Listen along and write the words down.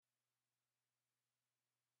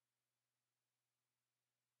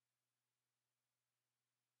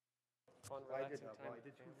fun, I relaxing did, time. well, I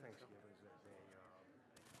did two Thanksgivings as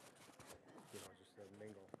just a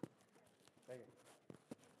mingle. Thank you.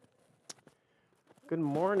 Good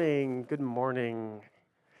morning. Good morning.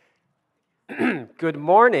 Good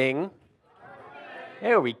morning.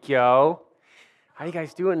 There we go. How you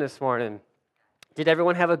guys doing this morning? Did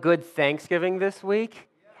everyone have a good Thanksgiving this week?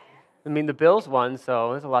 I mean, the Bills won,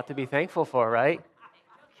 so there's a lot to be thankful for, right?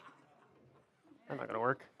 That's not going to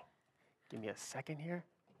work. Give me a second here.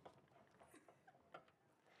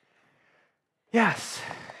 Yes,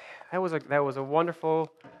 that was a wonderful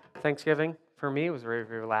Thanksgiving for me. It was very,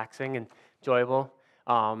 very relaxing and enjoyable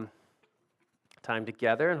time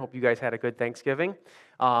together, and hope you guys had a good Thanksgiving.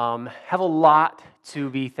 Have a lot to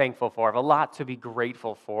be thankful for, have a lot to be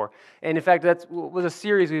grateful for. And in fact, that was a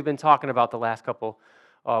series we've been talking about the last couple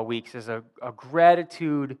weeks, is a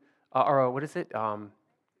gratitude, what is it? A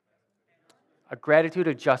gratitude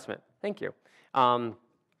adjustment. Thank you.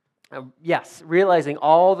 Yes, realizing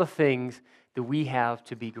all the things that we have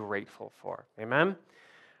to be grateful for. Amen?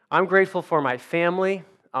 I'm grateful for my family,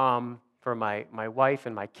 for my wife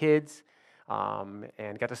and my kids,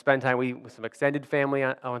 and got to spend time with some extended family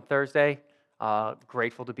on Thursday.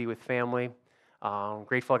 Grateful to be with family.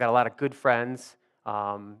 Grateful I got a lot of good friends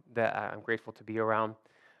that I'm grateful to be around.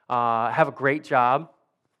 Have a great job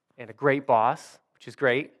and a great boss, which is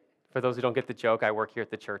great. For those who don't get the joke, I work here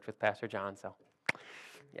at the church with Pastor John, so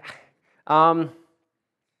yeah.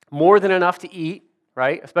 More than enough to eat,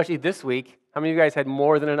 right? Especially this week. How many of you guys had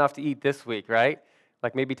more than enough to eat this week, right?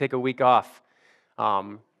 Like maybe take a week off.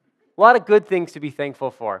 A lot of good things to be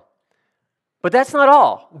thankful for. But that's not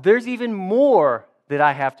all. There's even more that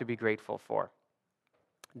I have to be grateful for.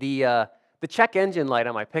 The check engine light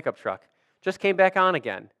on my pickup truck just came back on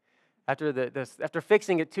again. After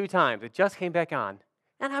fixing it 2 times, it just came back on.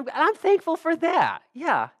 And I'm thankful for that.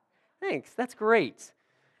 Yeah, thanks. That's great.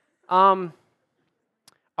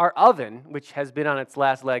 Our oven, which has been on its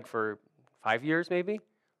last leg for 5 years maybe,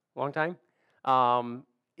 long time,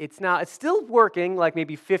 it's still working like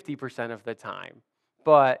maybe 50% of the time.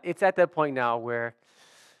 But it's at that point now where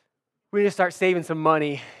we need to start saving some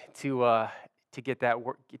money to get that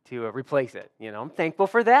work, to replace it. I'm thankful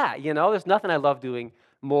for that. There's nothing I love doing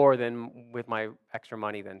more than with my extra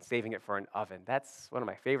money than saving it for an oven. That's one of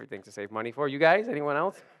my favorite things to save money for. You guys, anyone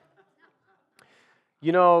else?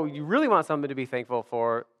 You really want something to be thankful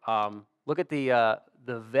for. Look at the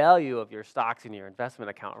value of your stocks in your investment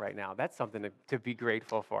account right now. That's something to be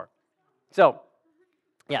grateful for. So,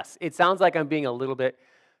 yes, it sounds like I'm being a little bit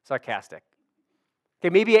sarcastic. Okay,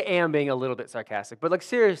 maybe I am being a little bit sarcastic, but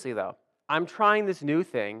seriously though, I'm trying this new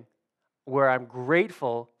thing where I'm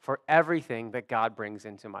grateful for everything that God brings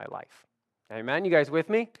into my life. Amen? You guys with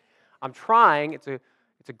me? I'm trying, it's a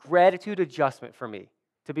gratitude adjustment for me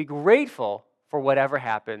to be grateful for whatever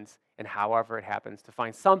happens and however it happens, to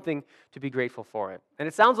find something to be grateful for it. And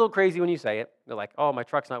it sounds a little crazy when you say it. They're like, oh, my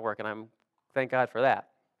truck's not working. Thank God for that.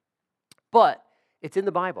 But it's in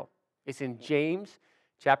the Bible. It's in James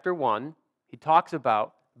chapter 1. He talks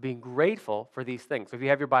about being grateful for these things. So if you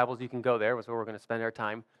have your Bibles, you can go there. That's where we're going to spend our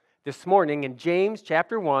time this morning. In James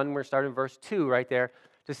chapter 1, we're starting verse 2 right there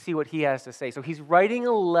to see what he has to say. So he's writing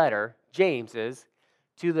a letter, James is,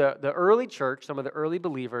 to the early church, some of the early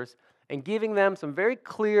believers, and giving them some very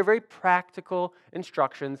clear, very practical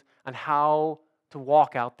instructions on how to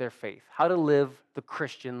walk out their faith, how to live the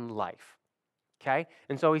Christian life. Okay?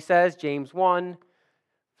 And so he says, James 1,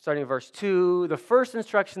 starting in verse 2, the first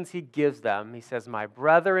instructions he gives them, he says, my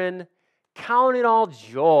brethren, count it all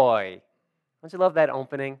joy. Don't you love that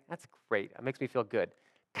opening? That's great. It makes me feel good.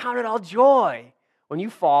 Count it all joy when you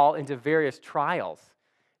fall into various trials,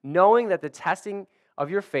 knowing that the testing of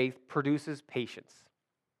your faith produces patience.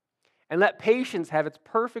 And let patience have its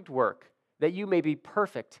perfect work, that you may be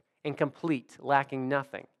perfect and complete, lacking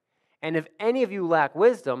nothing. And if any of you lack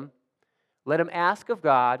wisdom, let him ask of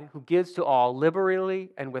God, who gives to all liberally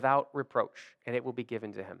and without reproach, and it will be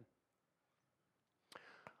given to him.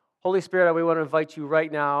 Holy Spirit, we want to invite you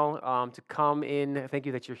right now to come in. Thank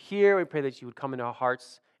you that you're here. We pray that you would come into our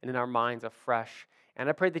hearts and in our minds afresh. And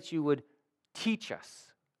I pray that you would teach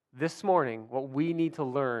us this morning what we need to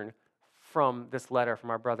learn from this letter from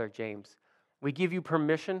our brother James. We give you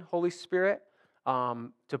permission, Holy Spirit,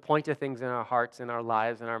 to point to things in our hearts, in our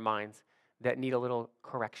lives, in our minds that need a little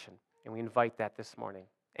correction. And we invite that this morning.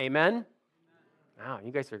 Amen? Wow,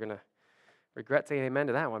 you guys are going to regret saying amen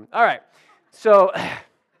to that one. All right. So,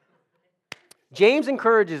 James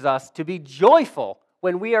encourages us to be joyful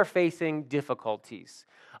when we are facing difficulties.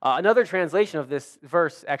 Another translation of this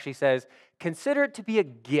verse actually says, consider it to be a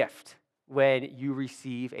gift when you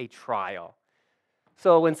receive a trial.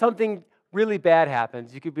 So when something really bad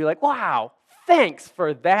happens, you could be like, wow, thanks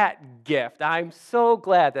for that gift. I'm so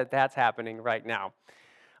glad that that's happening right now.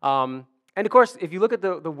 And of course, if you look at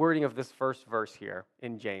the wording of this first verse here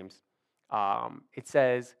in James, it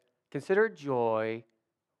says, consider joy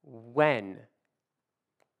when.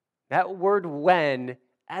 That word when,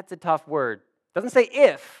 that's a tough word. It doesn't say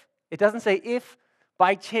if. It doesn't say if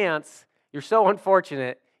by chance you're so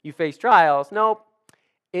unfortunate you face trials. Nope.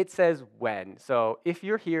 It says when. So if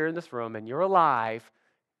you're here in this room and you're alive,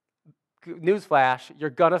 newsflash, you're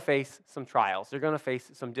going to face some trials. You're going to face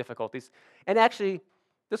some difficulties. And actually,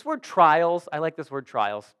 this word trials, I like this word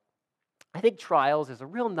trials. I think trials is a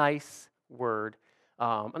real nice word,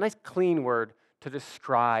 a nice clean word to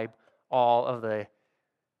describe all of the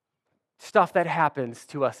stuff that happens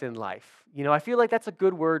to us in life. You know, I feel like that's a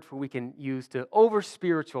good word we can use to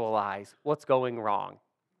over-spiritualize what's going wrong.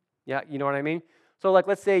 Yeah, you know what I mean? So like,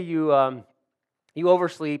 let's say you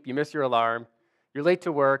oversleep, you miss your alarm, you're late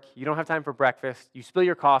to work, you don't have time for breakfast, you spill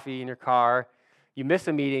your coffee in your car, you miss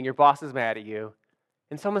a meeting, your boss is mad at you,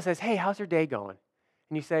 and someone says, hey, how's your day going?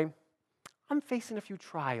 And you say, I'm facing a few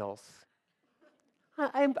trials.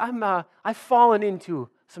 I've fallen into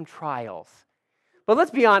some trials. But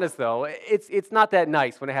let's be honest, though, it's not that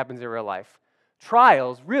nice when it happens in real life.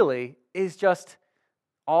 Trials, really, is just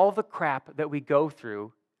all the crap that we go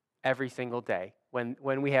through every single day.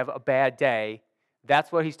 When we have a bad day,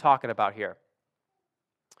 that's what he's talking about here.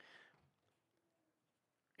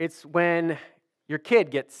 It's when your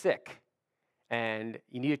kid gets sick and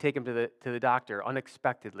you need to take him to the doctor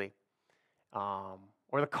unexpectedly. Or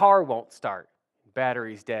the car won't start,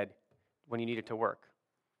 battery's dead when you need it to work.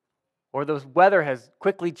 Or the weather has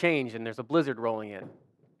quickly changed and there's a blizzard rolling in.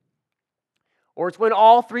 Or it's when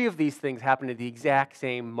all three of these things happen at the exact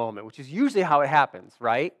same moment, which is usually how it happens,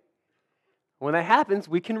 right? When that happens,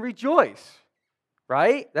 we can rejoice,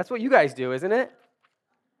 right? That's what you guys do, isn't it?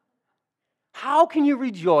 How can you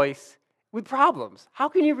rejoice with problems? How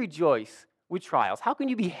can you rejoice with trials? How can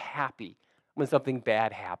you be happy when something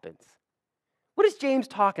bad happens? What is James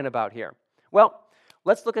talking about here? Well,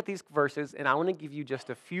 let's look at these verses, and I want to give you just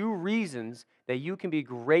a few reasons that you can be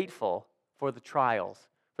grateful for the trials,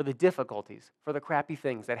 for the difficulties, for the crappy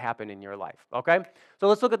things that happen in your life, okay? So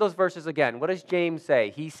let's look at those verses again. What does James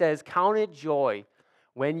say? He says, count it joy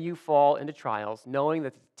when you fall into trials, knowing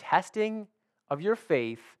that the testing of your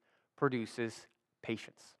faith produces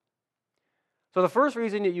patience. So the first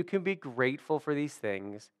reason that you can be grateful for these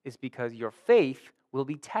things is because your faith will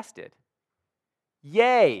be tested.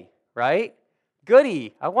 Yay, right?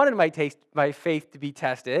 Goody. I wanted my faith to be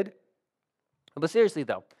tested. But seriously,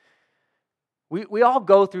 though, we all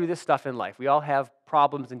go through this stuff in life. We all have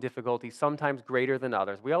problems and difficulties, sometimes greater than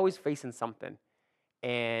others. We always facing something.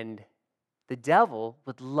 And the devil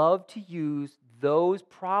would love to use those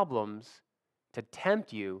problems to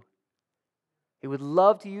tempt you. He would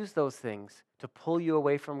love to use those things to pull you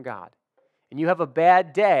away from God. And you have a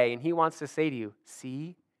bad day, and he wants to say to you,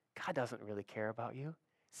 see, God doesn't really care about you.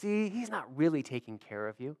 See, he's not really taking care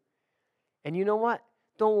of you. And you know what?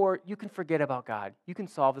 Don't worry. You can forget about God. You can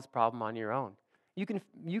solve this problem on your own. You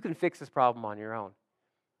can fix this problem on your own.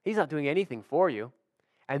 He's not doing anything for you.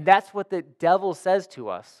 And that's what the devil says to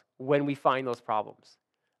us when we find those problems,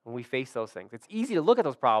 when we face those things. It's easy to look at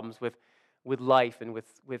those problems with life and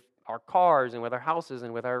with our cars and with our houses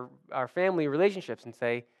and with our family relationships and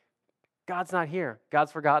say, God's not here.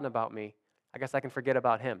 God's forgotten about me. I guess I can forget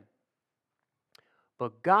about him.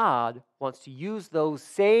 But God wants to use those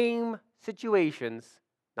same situations,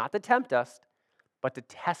 not to tempt us, but to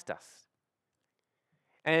test us.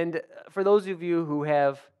 And for those of you who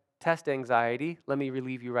have test anxiety, let me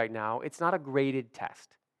relieve you right now. It's not a graded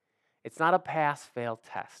test. It's not a pass-fail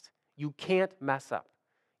test. You can't mess up.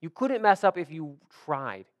 You couldn't mess up if you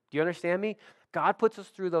tried. Do you understand me? God puts us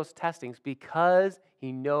through those testings because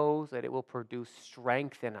he knows that it will produce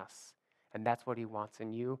strength in us. And that's what he wants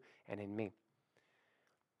in you and in me.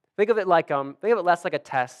 Think of it less like a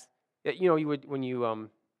test. You know, you would when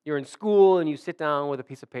you're in school and you sit down with a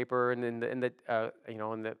piece of paper and a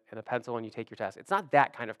pencil and you take your test. It's not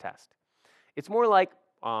that kind of test. It's more like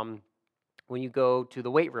when you go to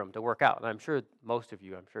the weight room to work out. And I'm sure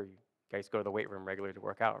you guys go to the weight room regularly to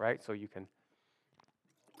work out, right? So you can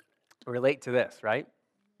relate to this, right?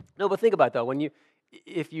 No, but think about it, though.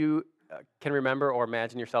 If you can remember or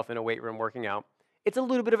imagine yourself in a weight room working out, it's a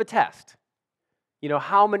little bit of a test. You know,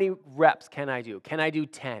 how many reps can I do? Can I do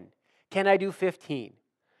 10? Can I do 15?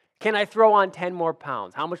 Can I throw on 10 more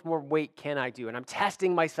pounds? How much more weight can I do? And I'm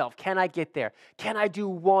testing myself. Can I get there? Can I do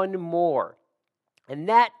one more? And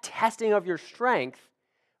that testing of your strength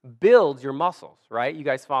builds your muscles, right? You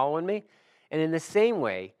guys following me? And in the same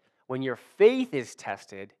way, When your faith is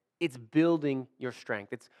tested, it's building your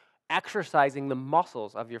strength. It's exercising the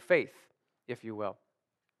muscles of your faith, if you will.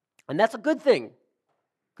 And that's a good thing,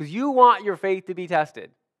 because you want your faith to be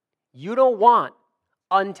tested. You don't want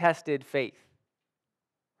untested faith,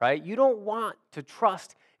 right? You don't want to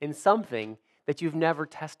trust in something that you've never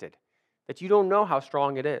tested, that you don't know how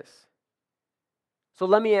strong it is. So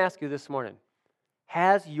let me ask you this morning,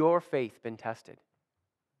 has your faith been tested?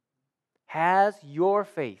 Has your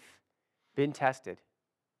faith been tested?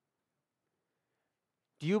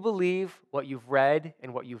 Do you believe what you've read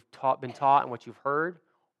and what you've been taught and what you've heard?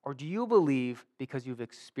 Or do you believe because you've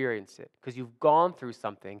experienced it, because you've gone through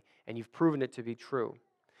something and you've proven it to be true?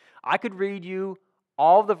 I could read you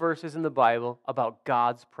all the verses in the Bible about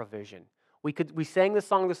God's provision. We sang the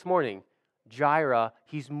song this morning, Jireh,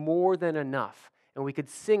 He's more than enough. And we could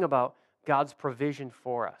sing about God's provision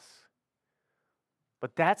for us.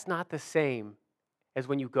 But that's not the same as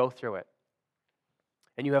when you go through it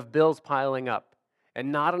and you have bills piling up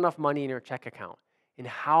and not enough money in your check account. And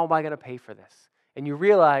how am I going to pay for this? And you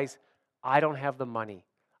realize, I don't have the money.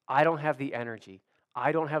 I don't have the energy.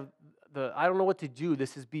 I don't know what to do.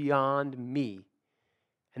 This is beyond me.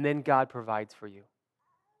 And then God provides for you.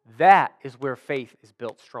 That is where faith is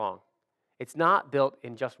built strong. It's not built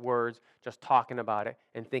in just words, just talking about it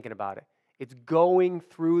and thinking about it. It's going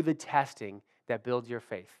through the testing that builds your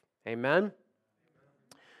faith. Amen?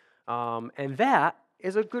 And that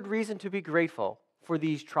is a good reason to be grateful for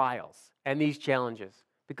these trials and these challenges,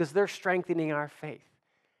 because they're strengthening our faith.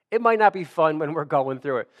 It might not be fun when we're going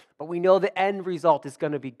through it, but we know the end result is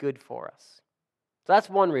going to be good for us. So that's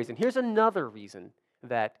one reason. Here's another reason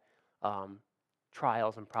that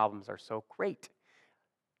trials and problems are so great.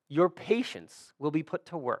 Your patience will be put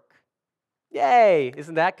to work. Yay!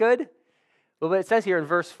 Isn't that good? Well, it says here in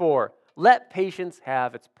verse 4, let patience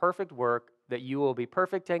have its perfect work, that you will be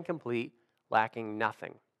perfect and complete, lacking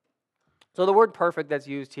nothing. So the word perfect that's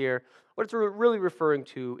used here, what it's really referring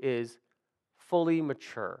to is fully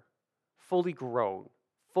mature, fully grown,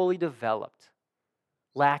 fully developed,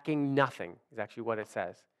 lacking nothing is actually what it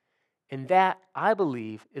says. And that, I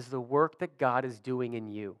believe, is the work that God is doing in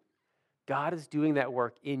you. God is doing that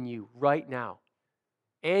work in you right now.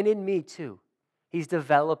 And in me too. He's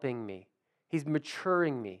developing me. He's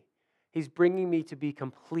maturing me. He's bringing me to be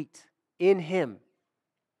complete in Him.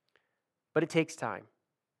 But it takes time.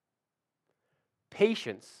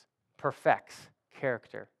 Patience perfects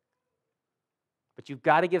character. But you've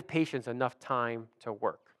got to give patience enough time to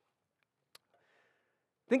work.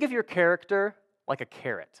 Think of your character like a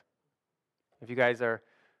carrot. If you guys are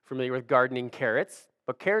familiar with gardening carrots,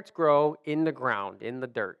 but carrots grow in the ground, in the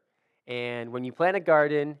dirt. And when you plant a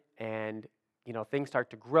garden and things start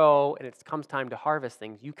to grow and it comes time to harvest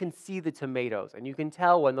things, you can see the tomatoes and you can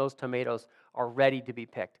tell when those tomatoes are ready to be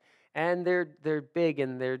picked. And they're big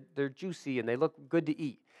and they're juicy and they look good to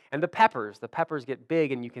eat. And the peppers get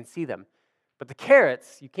big and you can see them. But the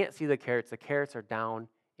carrots, you can't see the carrots. The carrots are down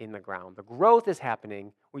in the ground. The growth is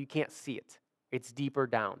happening where you can't see it. It's deeper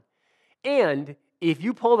down. And if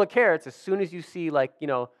you pull the carrots, as soon as you see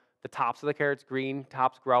the tops of the carrots, green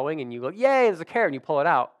tops growing, and you go, yay, there's a carrot, and you pull it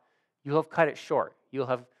out, you'll have cut it short. You'll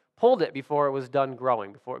have pulled it before it was done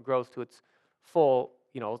growing, before it grows to its full,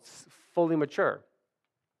 it's fully mature.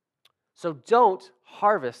 So don't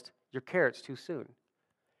harvest your carrots too soon.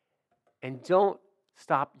 And don't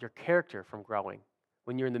stop your character from growing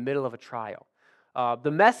when you're in the middle of a trial.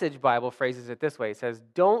 The Message Bible phrases it this way. It says,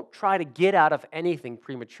 don't try to get out of anything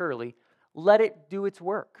prematurely. Let it do its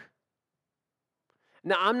work.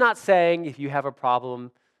 Now, I'm not saying if you have a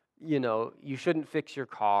problem, you shouldn't fix your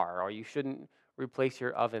car, or you shouldn't replace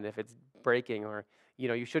your oven if it's breaking, or,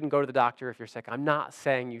 you shouldn't go to the doctor if you're sick. I'm not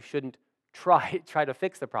saying you shouldn't try to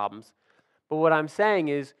fix the problems. But what I'm saying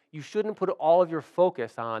is you shouldn't put all of your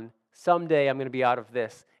focus on someday I'm going to be out of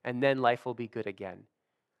this, and then life will be good again.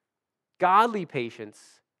 Godly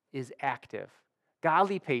patience is active.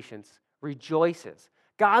 Godly patience rejoices.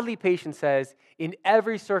 Godly patience says, in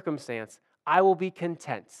every circumstance, I will be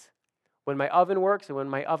content. When my oven works and when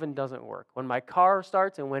my oven doesn't work. When my car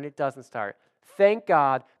starts and when it doesn't start. Thank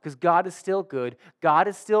God, because God is still good. God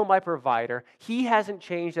is still my provider. He hasn't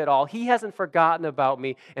changed at all. He hasn't forgotten about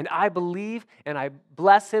me. And I believe and I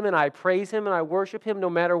bless Him and I praise Him and I worship Him no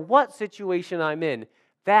matter what situation I'm in.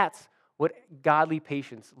 That's what godly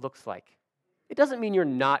patience looks like. It doesn't mean you're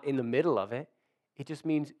not in the middle of it. It just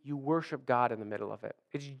means you worship God in the middle of it.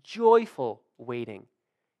 It's joyful waiting.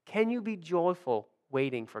 Can you be joyful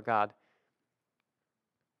waiting for God?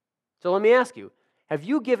 So let me ask you, have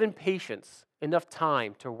you given patience enough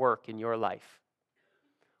time to work in your life?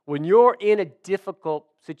 When you're in a difficult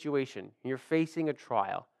situation, you're facing a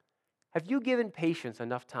trial, Have you given patience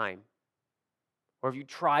enough time? Or have you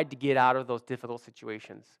tried to get out of those difficult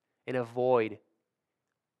situations and avoid?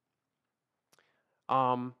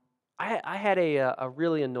 I had a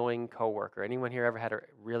really annoying coworker. Anyone here ever had a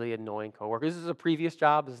really annoying coworker? This is a previous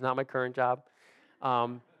job. This is not my current job.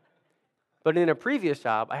 Um, but in a previous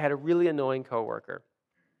job, I had a really annoying coworker.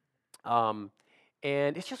 Um,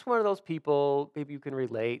 and it's just one of those people, maybe you can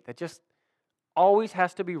relate, that just always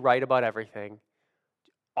has to be right about everything,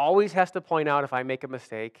 always has to point out if I make a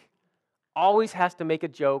mistake, always has to make a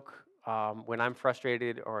joke when I'm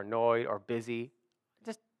frustrated or annoyed or busy.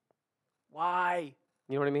 Just why?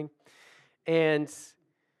 You know what I mean? And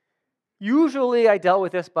usually I dealt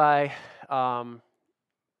with this by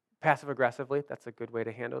passive aggressively. That's a good way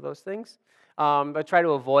to handle those things. But try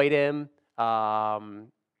to avoid him,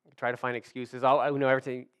 try to find excuses. I know every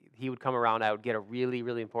time he would come around, I would get a really,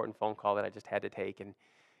 really important phone call that I just had to take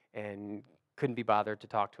and couldn't be bothered to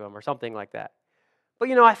talk to him or something like that. But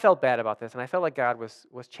I felt bad about this, and I felt like God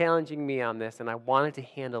was challenging me on this, and I wanted to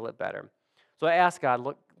handle it better. So I asked God,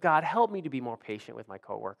 look, God, help me to be more patient with my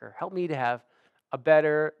coworker. Help me to have a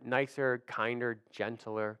better, nicer, kinder,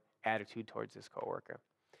 gentler attitude towards this coworker.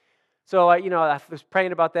 So I was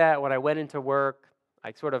praying about that. When I went into work,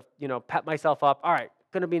 I sort of, pep myself up. All right,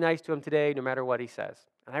 going to be nice to him today, no matter what he says.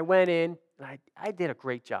 And I went in, and I did a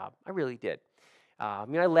great job. I really did. I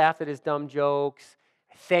laughed at his dumb jokes.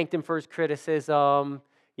 I thanked him for his criticism.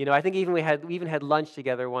 I think we even had lunch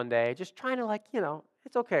together one day, just trying to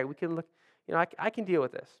it's okay. We can look, I can deal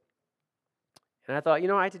with this. And I thought,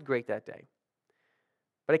 I did great that day.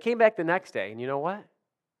 But I came back the next day, and you know what?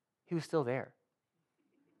 He was still there.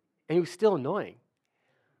 And he was still annoying.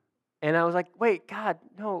 And I was like, wait, God,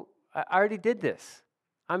 no, I already did this.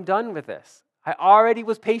 I'm done with this. I already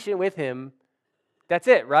was patient with him. That's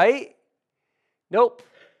it, right? Nope.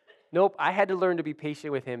 I had to learn to be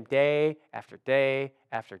patient with him day after day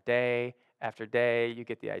after day after day. You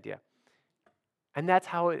get the idea. And that's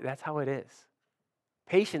how it is.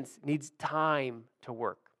 Patience needs time to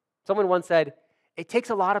work. Someone once said, it takes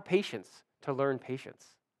a lot of patience to learn patience.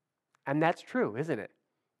 And that's true, isn't it?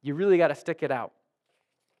 You really got to stick it out.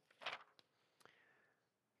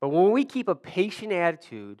 But when we keep a patient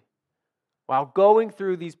attitude while going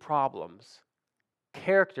through these problems,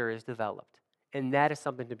 character is developed. And that is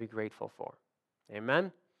something to be grateful for.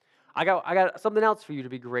 Amen? I got something else for you to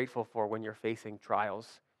be grateful for when you're facing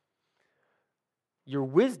trials. Your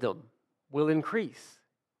wisdom will increase.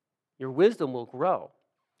 Your wisdom will grow.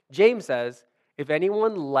 James says, if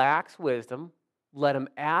anyone lacks wisdom, let him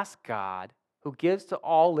ask God, who gives to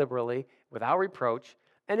all liberally without reproach,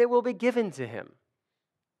 and it will be given to him.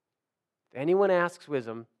 If anyone asks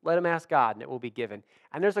wisdom, let him ask God, and it will be given.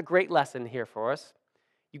 And there's a great lesson here for us.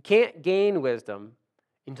 You can't gain wisdom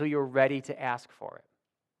until you're ready to ask for it.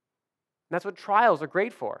 And that's what trials are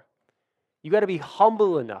great for. You got to be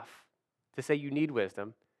humble enough to say you need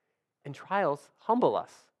wisdom, and trials humble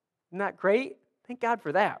us. Isn't that great? Thank God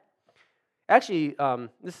for that. Actually,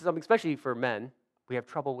 this is something, especially for men, we have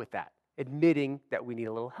trouble with that, admitting that we need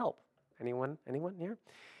a little help. Anyone here?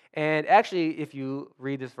 And actually, if you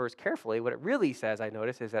read this verse carefully, what it really says, I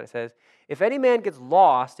notice, is that it says, if any man gets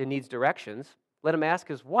lost and needs directions, let him ask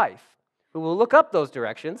his wife, who will look up those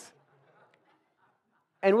directions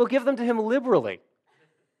and will give them to him liberally,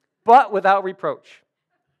 but without reproach.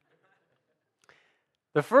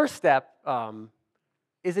 The first step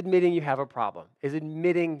is admitting you have a problem, is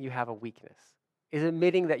admitting you have a weakness, is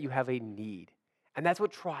admitting that you have a need. And that's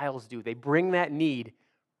what trials do. They bring that need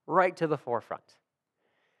right to the forefront.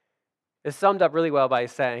 It's summed up really well by a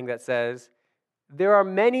saying that says, there are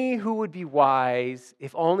many who would be wise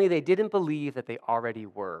if only they didn't believe that they already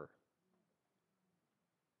were.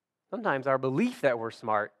 Sometimes our belief that we're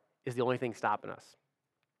smart is the only thing stopping us.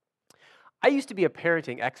 I used to be a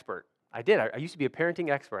parenting expert. I did. I used to be a parenting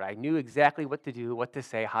expert. I knew exactly what to do, what to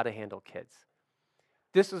say, how to handle kids.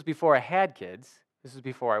 This was before I had kids. This was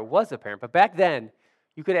before I was a parent. But back then,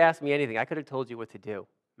 you could ask me anything. I could have told you what to do.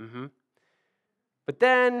 But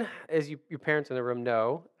then, as your parents in the room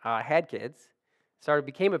know, I had kids,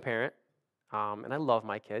 became a parent, and I love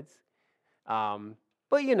my kids.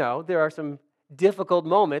 But there are some difficult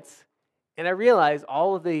moments, and I realized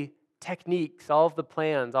all of the techniques, all of the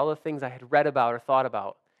plans, all the things I had read about or thought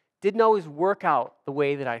about didn't always work out the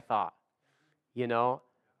way that I thought.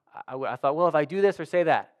 I thought, well, if I do this or say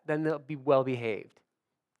that, then they'll be well behaved.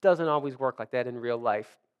 Doesn't always work like that in real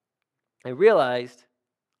life. I realized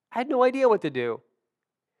I had no idea what to do.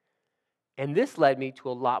 And this led me to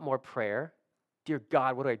a lot more prayer. Dear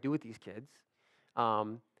God, what do I do with these kids?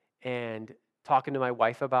 And talking to my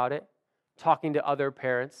wife about it, talking to other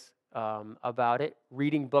parents about it,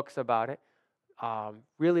 reading books about it,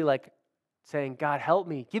 really like saying, God, help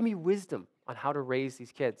me, give me wisdom on how to raise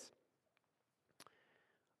these kids.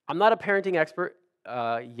 I'm not a parenting expert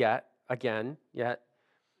yet,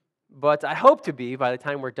 but I hope to be by the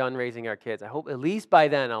time we're done raising our kids. I hope at least by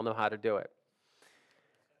then I'll know how to do it.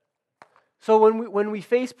 So when we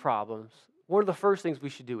face problems, one of the first things we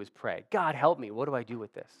should do is pray. God, help me. What do I do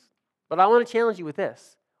with this? But I want to challenge you with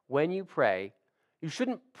this. When you pray, you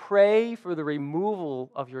shouldn't pray for the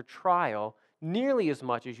removal of your trial nearly as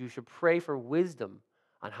much as you should pray for wisdom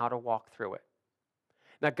on how to walk through it.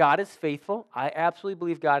 Now, God is faithful. I absolutely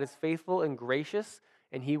believe God is faithful and gracious,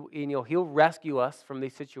 and He'll rescue us from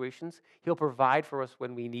these situations. He'll provide for us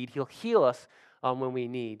when we need. He'll heal us when we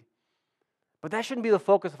need. But that shouldn't be the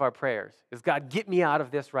focus of our prayers, is God, get me out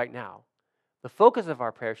of this right now. The focus of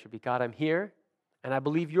our prayer should be, God, I'm here, and I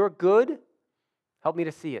believe you're good. Help me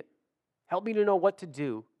to see it. Help me to know what to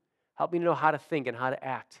do. Help me to know how to think and how to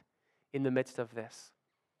act in the midst of this.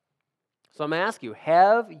 So I'm going to ask you,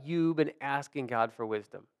 have you been asking God for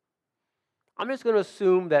wisdom? I'm just going to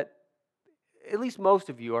assume that at least most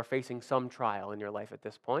of you are facing some trial in your life at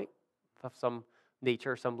this point, of some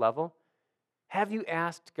nature, some level. Have you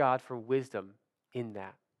asked God for wisdom in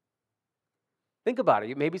that? Think about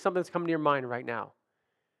it. Maybe something's coming to your mind right now.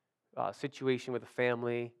 A situation with a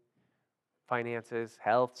family, finances,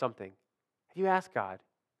 health, something. Have you asked God,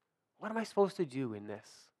 what am I supposed to do in this?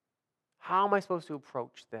 How am I supposed to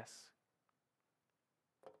approach this?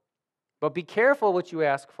 But be careful what you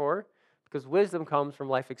ask for, because wisdom comes from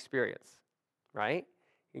life experience, right?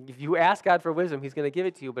 If you ask God for wisdom, He's going to give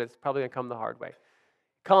it to you, but it's probably going to come the hard way.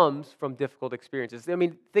 It comes from difficult experiences. I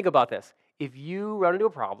mean, think about this. If you run into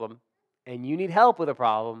a problem and you need help with a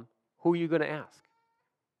problem, who are you going to ask?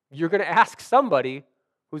 You're going to ask somebody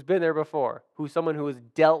who's been there before, who's someone who has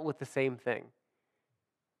dealt with the same thing.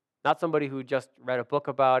 Not somebody who just read a book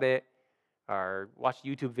about it or watched a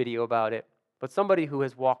YouTube video about it, but somebody who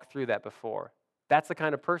has walked through that before. That's the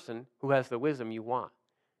kind of person who has the wisdom you want.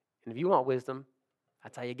 And if you want wisdom,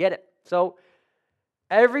 that's how you get it. So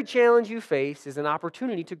every challenge you face is an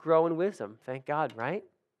opportunity to grow in wisdom. Thank God, right?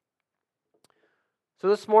 So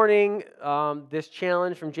this morning, this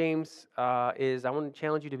challenge from James is, I want to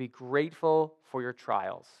challenge you to be grateful for your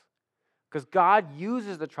trials. Because God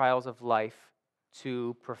uses the trials of life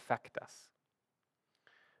to perfect us.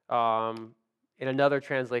 In another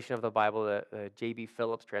translation of the Bible, the J.B.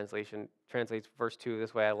 Phillips translation translates verse 2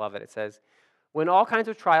 this way. I love it. It says, when all kinds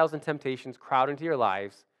of trials and temptations crowd into your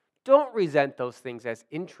lives, don't resent those things as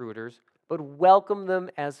intruders, but welcome them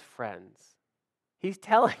as friends. He's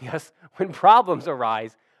telling us when problems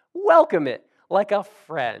arise, welcome it like a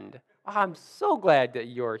friend. I'm so glad that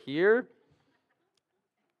you're here.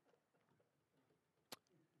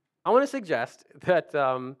 I want to suggest that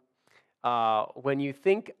when you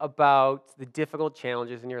think about the difficult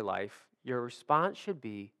challenges in your life, your response should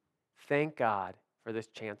be, thank God for this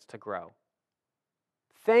chance to grow.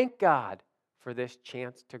 Thank God for this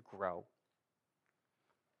chance to grow.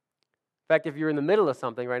 In fact, if you're in the middle of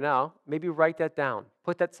something right now, maybe write that down.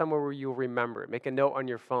 Put that somewhere where you'll remember it. Make a note on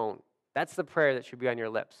your phone. That's the prayer that should be on your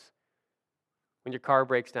lips when your car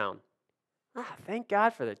breaks down. Thank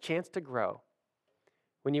God for the chance to grow.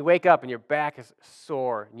 When you wake up and your back is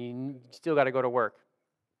sore and you still got to go to work,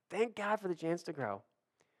 thank God for the chance to grow.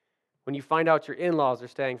 When you find out your in-laws are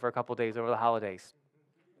staying for a couple days over the holidays,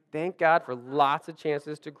 thank God for lots of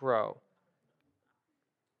chances to grow.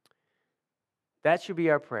 That should be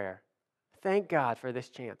our prayer. Thank God for this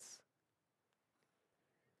chance.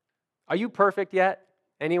 Are you perfect yet?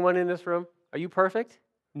 Anyone in this room? Are you perfect?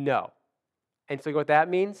 No. And so what that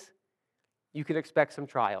means, you can expect some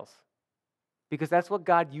trials, because that's what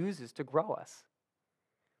God uses to grow us.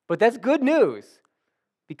 But that's good news,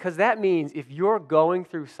 because that means if you're going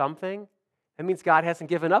through something, that means God hasn't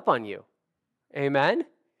given up on you. Amen?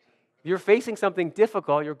 If you're facing something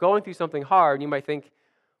difficult, you're going through something hard, and you might think,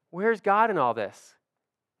 where's God in all this?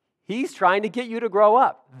 He's trying to get you to grow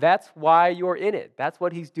up. That's why you're in it. That's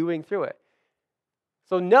what He's doing through it.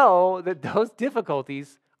 So know that those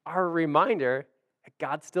difficulties are a reminder that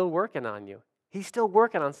God's still working on you. He's still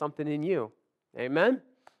working on something in you. Amen?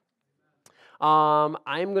 I'm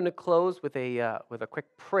going to close with a quick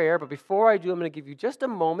prayer, but before I do, I'm going to give you just a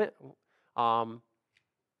moment. I'm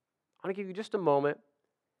going to give you just a moment.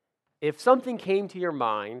 If something came to your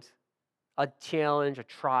mind, a challenge, a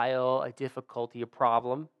trial, a difficulty, a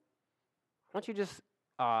problem, why don't you just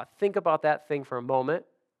think about that thing for a moment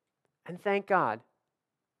and thank God.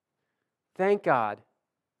 Thank God.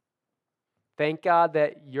 Thank God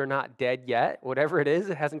that you're not dead yet. Whatever it is,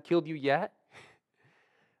 it hasn't killed you yet.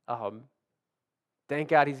 Thank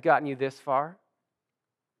God He's gotten you this far.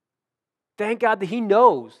 Thank God that He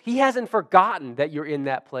knows. He hasn't forgotten that you're in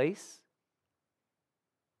that place.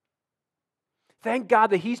 Thank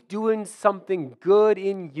God that He's doing something good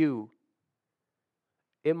in you.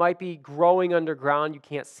 It might be growing underground, you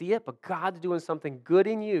can't see it, but God's doing something good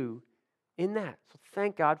in you in that. So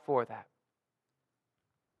thank God for that.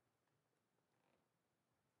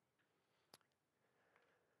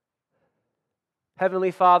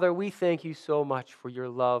 Heavenly Father, we thank you so much for your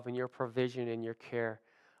love and your provision and your care.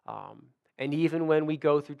 And even when we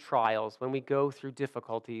go through trials, when we go through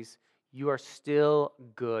difficulties, you are still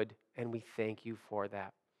good, and we thank you for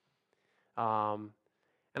that. And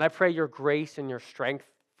I pray your grace and your strength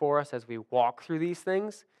for us as we walk through these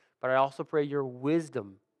things, but I also pray your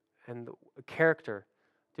wisdom and character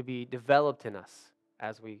to be developed in us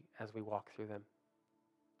as we walk through them.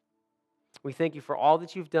 We thank you for all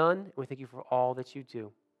that you've done, and we thank you for all that you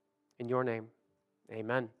do. In your name,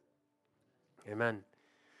 amen. Amen.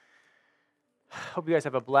 Hope you guys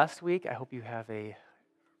have a blessed week. I hope you have a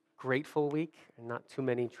grateful week and not too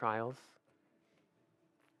many trials.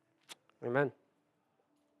 Amen.